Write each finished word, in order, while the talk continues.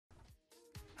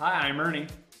Hi, I'm Ernie.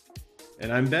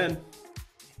 And I'm Ben.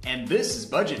 And this is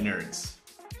Budget Nerds.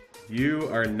 You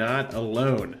are not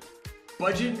alone.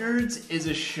 Budget Nerds is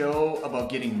a show about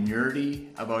getting nerdy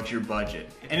about your budget.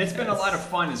 And it's been a lot of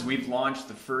fun as we've launched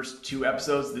the first 2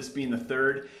 episodes, this being the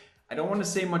 3rd. I don't want to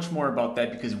say much more about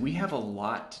that because we have a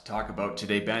lot to talk about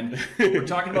today, Ben. We're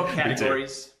talking about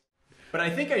categories. But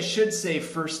I think I should say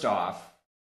first off,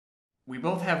 we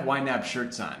both have YNAB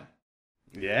shirts on.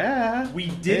 Yeah. We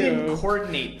didn't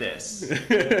coordinate this.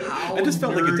 I just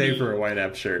felt like a day for a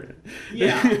YNAB shirt.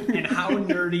 Yeah, and how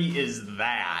nerdy is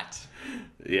that?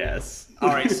 Yes. All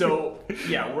right, so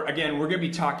yeah, we're going to be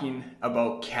talking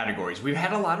about categories. We've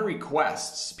had a lot of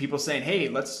requests. People saying, hey,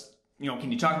 can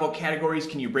you talk about categories?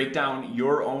 Can you break down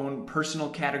your own personal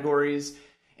categories?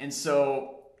 And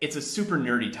so it's a super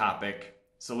nerdy topic.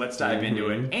 So let's dive into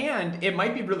it. And it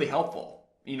might be really helpful.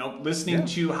 Listening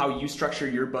to how you structure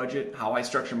your budget, how I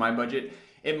structure my budget,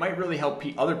 it might really help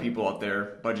other people out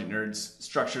there, budget nerds,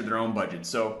 structure their own budget.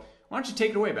 So why don't you take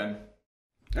it away, Ben?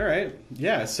 All right.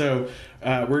 Yeah. So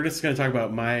we're just going to talk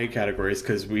about my categories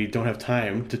because we don't have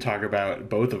time to talk about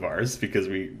both of ours because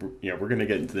we're going to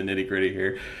get into the nitty gritty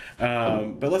here.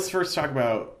 But let's first talk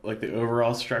about like the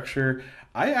overall structure.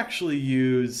 I actually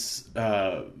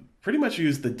pretty much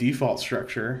use the default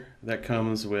structure that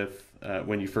comes with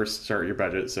when you first start your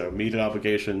budget. So metered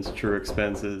obligations, true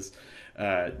expenses,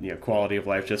 quality of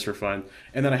life just for fun.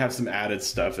 And then I have some added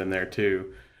stuff in there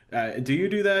too. Do you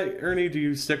do that, Ernie? Do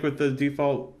you stick with the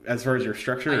default as far as your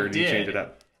structure, or do you change it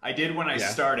up? I did when I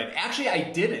started. Actually, I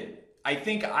didn't. I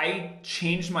think I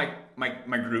changed my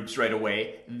groups right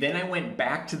away. Then I went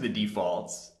back to the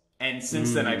defaults, and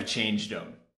since then I've changed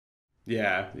them.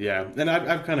 Yeah. And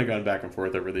I've kind of gone back and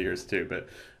forth over the years too, but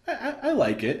I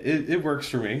like it. It works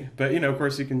for me. But, of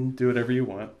course, you can do whatever you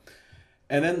want.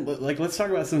 And then, let's talk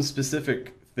about some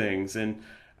specific things. And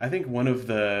I think one of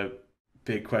the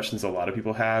big questions a lot of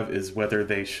people have is whether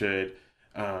they should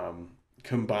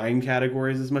combine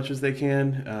categories as much as they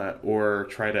can or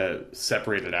try to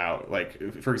separate it out.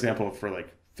 Like, for example, for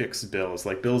like fixed bills,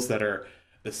 like bills that are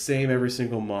the same every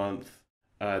single month,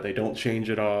 they don't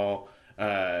change at all.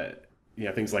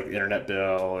 Things like the internet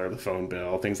bill or the phone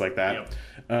bill, things like that.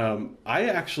 Yep. I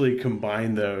actually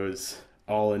combine those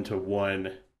all into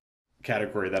one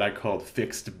category that I called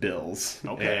fixed bills.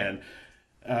 Okay.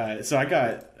 And so I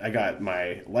got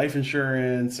my life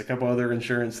insurance, a couple other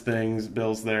insurance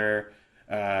bills there,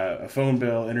 a phone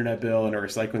bill, internet bill, and a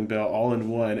recycling bill all in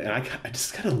one. And I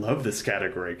just kind of love this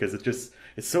category because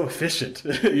it's so efficient,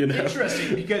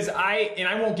 Interesting, because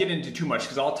I won't get into too much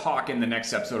because I'll talk in the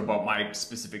next episode about my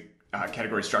specific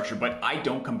category structure, but I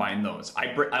don't combine those.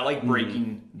 I like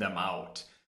breaking them out.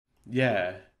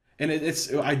 Yeah, and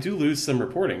I do lose some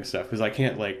reporting stuff because I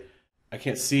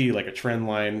can't see like a trend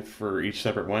line for each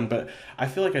separate one, but I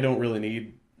feel like I don't really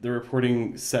need the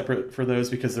reporting separate for those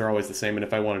because they're always the same. And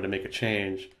if I wanted to make a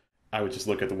change, I would just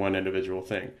look at the one individual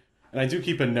thing. And I do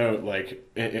keep a note like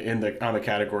on the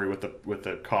category with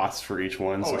the cost for each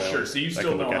one. Oh, sure. So you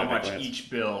still know how much each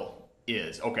bill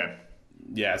is. Okay.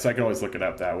 Yeah, so I can always look it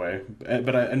up that way.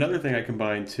 But another thing I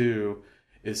combine too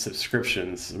is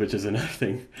subscriptions, which is another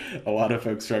thing a lot of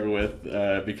folks struggle with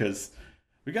because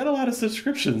we got a lot of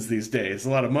subscriptions these days. A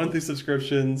lot of monthly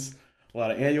subscriptions, a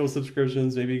lot of annual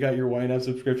subscriptions. Maybe you got your YNAB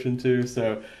subscription too.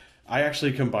 So I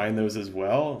actually combine those as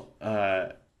well.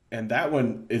 And that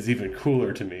one is even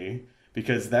cooler to me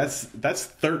because that's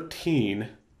 13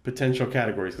 potential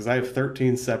categories because I have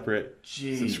 13 separate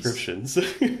subscriptions.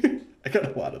 I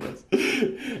got a lot of those.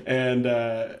 And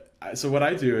so what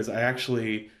I do is I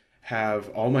actually have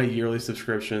all my yearly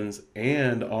subscriptions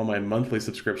and all my monthly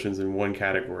subscriptions in one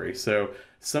category. So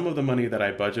some of the money that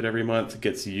I budget every month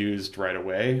gets used right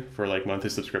away for like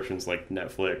monthly subscriptions like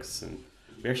Netflix. And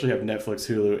we actually have Netflix,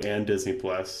 Hulu, and Disney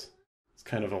Plus. It's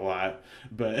kind of a lot,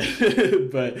 but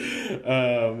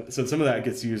so some of that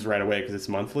gets used right away because it's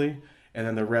monthly, and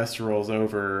then the rest rolls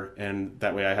over, and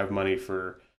that way I have money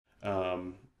for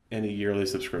any yearly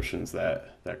subscriptions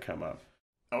that come up.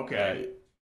 Okay.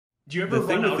 Do you ever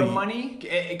run out of money?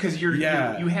 Because you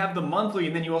have the monthly,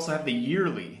 and then you also have the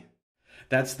yearly.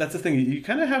 That's the thing. You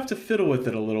kind of have to fiddle with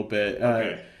it a little bit.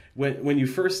 Okay. When you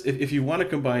first, if you want to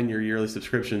combine your yearly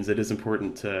subscriptions, it is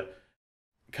important to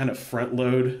kind of front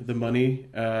load the money,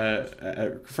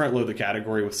 front load the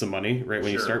category with some money right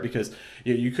when you start, because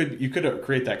you could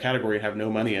create that category and have no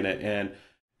money in it, and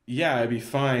it'd be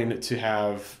fine to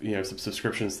have some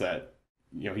subscriptions that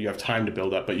you have time to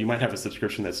build up, but you might have a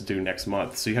subscription that's due next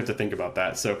month, so you have to think about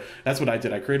that. So that's what I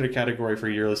did. I created a category for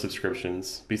yearly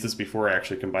subscriptions. This is before I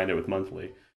actually combined it with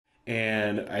monthly,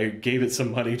 and I gave it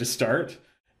some money to start,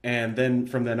 and then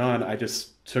from then on I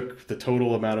just took the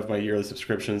total amount of my yearly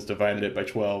subscriptions, divided it by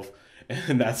 12,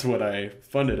 and that's what I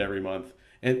funded every month.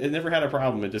 And it never had a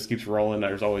problem. It just keeps rolling.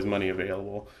 There's always money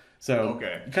available. So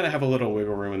you kind of have a little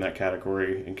wiggle room in that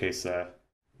category in case,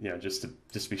 just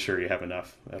to be sure you have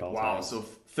enough at all times. Wow, so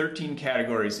 13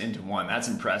 categories into one. That's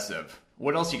impressive.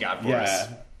 What else you got for us?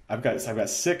 I've got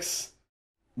 6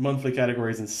 monthly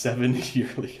categories and 7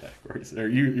 yearly categories, or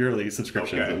yearly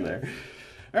subscriptions in there.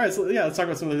 All right, so let's talk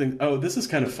about some of the things. Oh, this is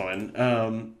kind of fun.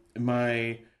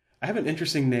 I have an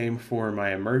interesting name for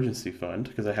my emergency fund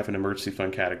because I have an emergency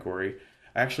fund category.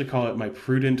 I actually call it my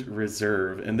Prudent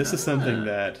Reserve, and this is something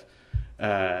that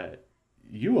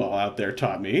you all out there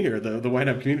taught me, or the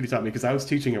YNAB community taught me, because I was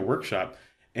teaching a workshop,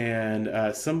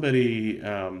 and somebody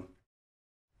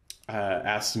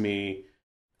asked me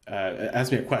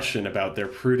a question about their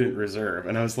Prudent Reserve,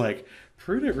 and I was like,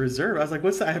 Prudent Reserve? I was like,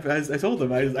 what's that? I told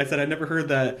them, I said, I'd never heard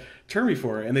that term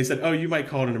before, and they said, oh, you might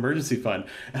call it an emergency fund,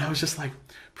 and I was just like,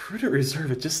 Prudent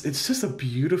Reserve, it's just a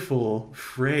beautiful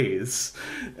phrase.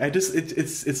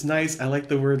 It's nice. I like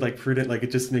the word like prudent, like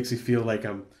it just makes me feel like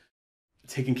I'm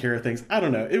taking care of things. I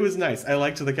don't know. It was nice. I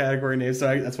liked the category name,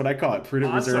 so that's what I call it.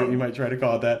 Prudent Reserve. You might try to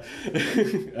call it that.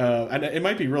 And it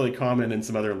might be really common in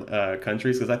some other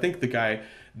countries, because I think the guy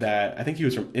I think he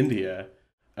was from India,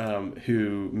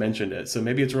 who mentioned it. So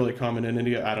maybe it's really common in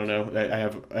India. I don't know.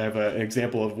 I have an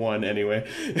example of one anyway.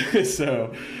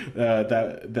 So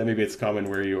that maybe it's common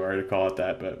where you are to call it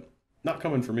that, but not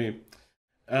common for me.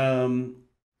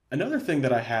 Another thing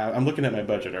that I have, I'm looking at my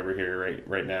budget over here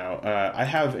right now. I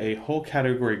have a whole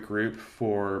category group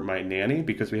for my nanny,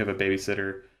 because we have a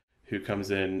babysitter who comes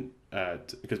in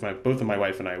because both of my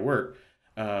wife and I work.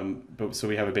 So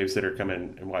we have a babysitter come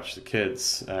in and watch the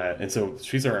kids. And so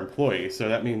she's our employee. So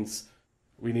that means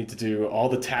we need to do all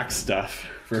the tax stuff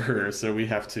for her. So we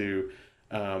have to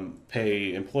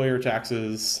pay employer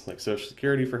taxes, like Social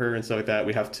Security for her and stuff like that.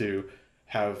 We have to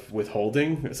have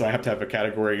withholding. So I have to have a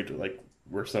category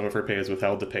where some of her pay is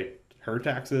withheld to pay her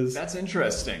taxes. That's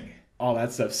interesting. All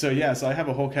that stuff. So so I have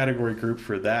a whole category group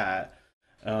for that.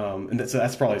 So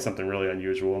that's probably something really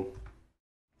unusual.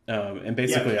 And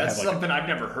basically, that's I have something I've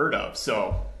never heard of.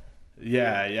 So,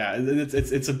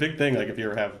 it's a big thing. Like if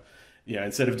you ever have,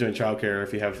 instead of doing childcare,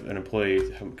 if you have an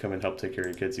employee come and help take care of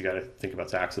your kids, you got to think about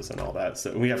taxes and all that.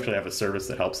 So we actually have a service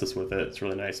that helps us with it. It's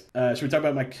really nice. Should we talk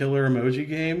about my killer emoji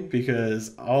game?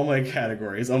 Because all my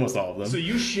categories, almost all of them. So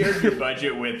you shared your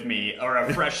budget with me, or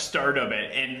a fresh start of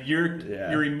it, and your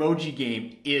emoji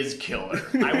game is killer.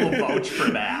 I will vouch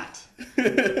for that.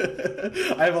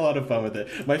 I have a lot of fun with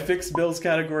it. My fixed bills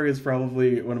category is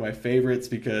probably one of my favorites,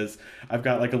 because I've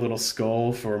got like a little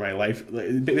skull for my life.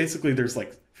 Basically, there's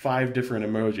like 5 different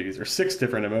emojis or 6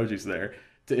 different emojis there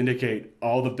to indicate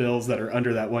all the bills that are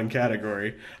under that one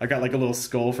category. I got like a little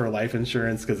skull for life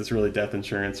insurance, because it's really death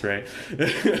insurance, right?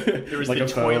 There was like the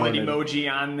toilet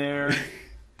emoji on there.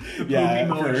 The poop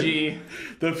emoji.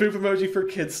 The poop emoji for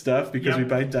kids stuff, because we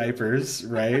buy diapers,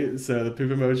 right? So the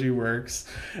poop emoji works.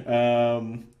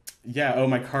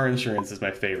 My car insurance is my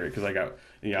favorite, because I got,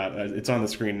 it's on the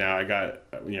screen now. I got,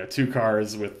 2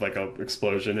 cars with like a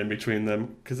explosion in between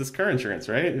them, because it's car insurance,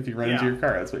 right? If you run into your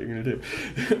car, that's what you're going to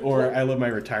do. Or I love my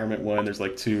retirement one. There's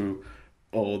like 2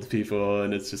 old people,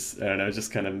 and it's just, I don't know, it's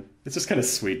just kind of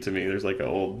sweet to me. There's like an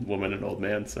old woman and old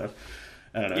man. So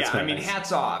I don't know. Yeah, nice.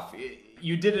 Hats off.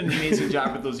 You did an amazing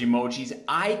job with those emojis.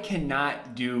 I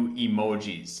cannot do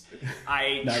emojis.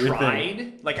 I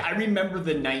tried. Like, I remember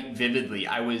the night vividly.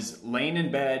 I was laying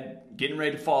in bed, getting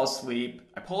ready to fall asleep.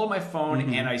 I pull out my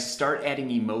phone and I start adding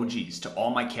emojis to all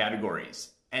my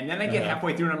categories. And then I get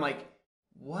halfway through and I'm like,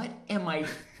 what am I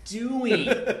doing?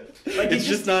 Like, it's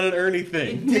just not an Ernie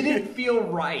thing. It didn't feel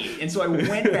right. And so I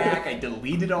went back, I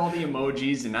deleted all the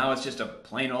emojis, and now it's just a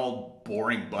plain old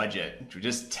boring budget.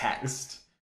 Just text.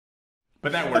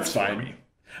 But that works for me.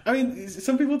 I mean,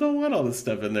 some people don't want all this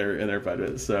stuff in their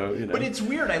budget, so But it's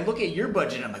weird. I look at your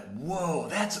budget and I'm like, whoa,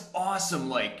 that's awesome.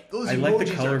 Like, those emojis like the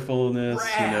colorfulness.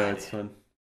 rad. It's fun.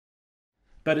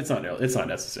 But it's not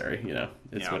necessary.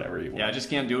 It's whatever you want. Yeah, I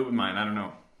just can't do it with mine. I don't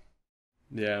know.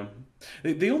 Yeah.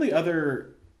 The only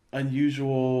other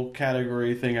unusual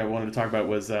category thing I wanted to talk about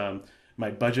was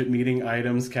my budget meeting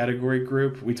items category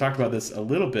group. We talked about this a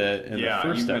little bit in the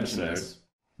first episode.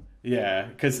 Yeah,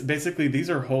 because basically these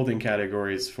are holding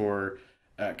categories for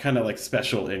kind of like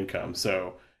special income.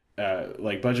 So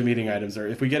like budget meeting items, or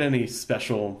if we get any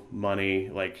special money,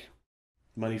 like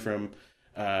money from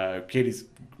my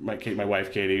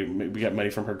wife Katie, we get money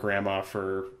from her grandma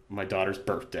for my daughter's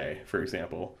birthday, for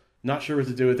example. Not sure what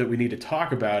to do with it. We need to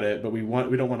talk about it, but we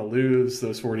don't want to lose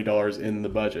those $40 in the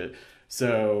budget.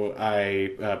 So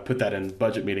I put that in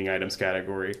budget meeting items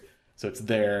category. So it's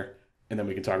there, and then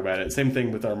we can talk about it. Same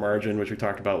thing with our margin, which we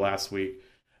talked about last week.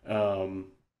 And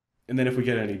then if we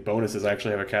get any bonuses, I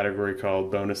actually have a category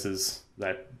called bonuses.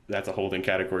 That's a holding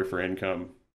category for income.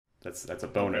 That's a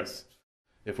bonus.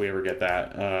 If we ever get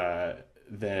that,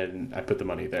 then I put the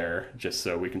money there just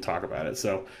so we can talk about it.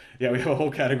 So yeah, we have a whole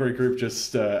category group,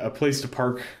 just a place to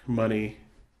park money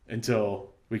until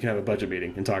we can have a budget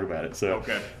meeting and talk about it. So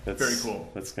okay, that's very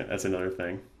cool. That's another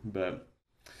thing. But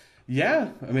yeah,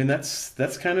 I mean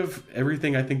that's kind of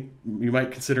everything I think you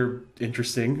might consider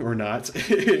interesting or not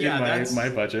in my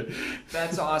budget.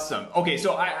 That's awesome. Okay,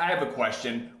 so I have a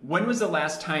question. When was the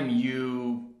last time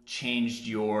you changed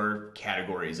your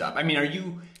categories up? I mean, are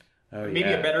you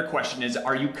maybe a better question is,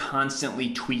 are you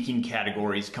constantly tweaking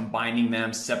categories, combining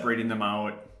them, separating them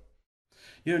out?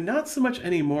 Not so much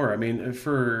anymore. I mean,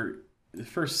 for the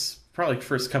first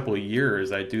couple of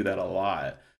years, I do that a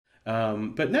lot.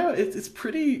 But now it's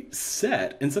pretty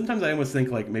set. And sometimes I almost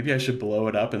think like maybe I should blow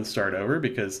it up and start over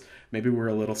because maybe we're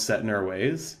a little set in our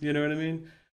ways. You know what I mean?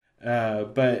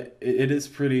 But it is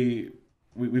pretty,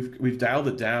 we've dialed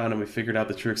it down and we figured out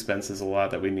the true expenses a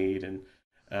lot that we need. And,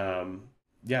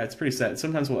 yeah, it's pretty set.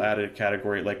 Sometimes we'll add a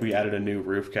category, like we added a new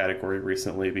roof category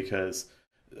recently because,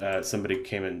 somebody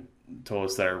came and told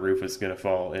us that our roof was going to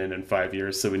fall in 5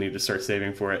 years, so we need to start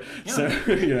saving for it. Yeah, so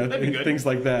things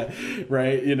like that,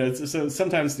 right? So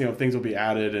sometimes things will be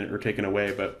added or taken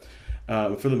away, but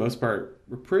for the most part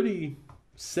we're pretty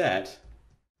set.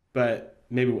 But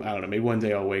maybe I don't know, maybe one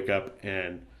day I'll wake up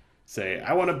and say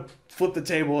I want to flip the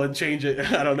table and change it.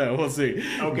 I don't know, we'll see.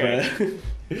 Okay.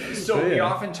 So we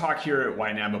often talk here at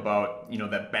YNAB about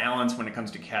that balance when it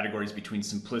comes to categories between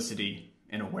simplicity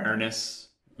and awareness.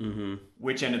 Mm-hmm.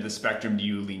 Which end of the spectrum do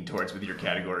you lean towards with your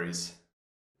categories?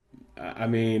 I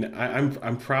mean,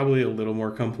 I'm probably a little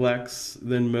more complex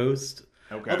than most.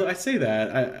 Okay. Although I say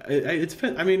that, it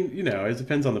depends. I mean, it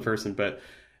depends on the person, but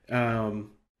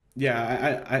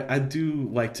yeah, I do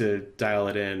like to dial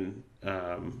it in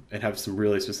and have some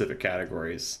really specific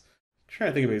categories. I'm trying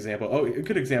to think of an example. Oh, a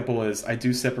good example is I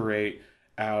do separate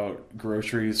out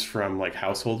groceries from like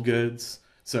household goods.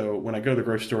 So when I go to the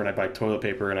grocery store and I buy toilet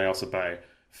paper and I also buy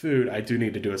food, I do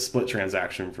need to do a split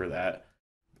transaction for that.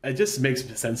 It just makes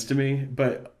sense to me,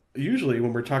 but usually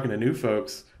when we're talking to new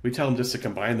folks, we tell them just to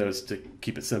combine those to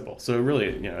keep it simple. So really,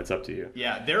 it's up to you.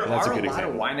 Yeah, there are a lot of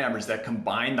YNABers that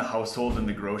combine the household and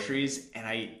the groceries, and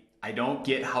I don't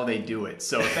get how they do it.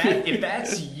 So if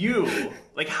that's you,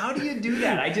 like, how do you do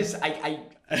that? I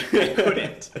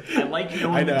couldn't. I like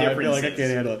knowing the differences. I feel like I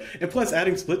can't handle it. And plus,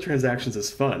 adding split transactions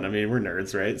is fun. I mean, we're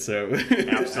nerds, right? So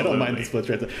I don't mind the split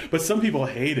transaction. But some people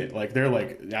hate it. Like, they're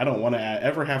like, I don't want to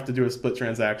ever have to do a split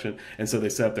transaction. And so they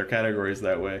set up their categories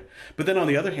that way. But then on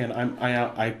the other hand,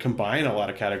 I combine a lot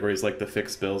of categories like the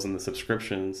fixed bills and the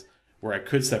subscriptions where I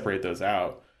could separate those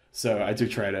out. So I do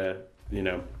try to,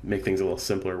 make things a little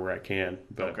simpler where I can.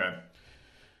 But, okay.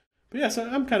 But yeah, so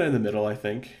I'm kind of in the middle, I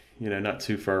think. Not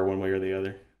too far one way or the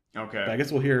other. Okay. But I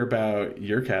guess we'll hear about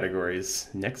your categories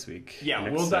next week. Yeah,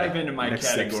 we'll dive into my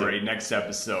category next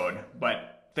episode.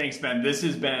 But thanks, Ben. This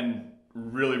has been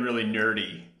really, really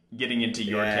nerdy getting into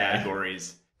your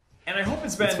categories. And I hope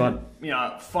it's been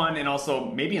fun and also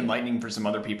maybe enlightening for some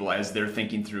other people as they're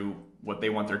thinking through what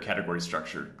they want their category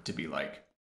structure to be like.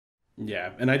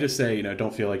 Yeah, and I just say,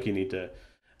 don't feel like you need to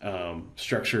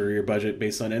structure your budget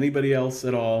based on anybody else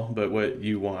at all, but what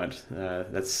you want.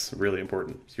 That's really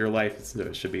important. It's your life,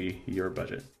 it should be your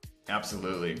budget.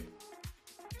 Absolutely.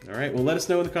 All right, well, let us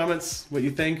know in the comments what you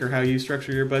think or how you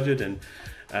structure your budget, and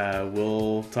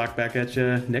we'll talk back at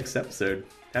you next episode.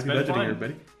 Happy budgeting,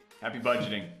 everybody. Happy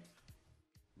budgeting.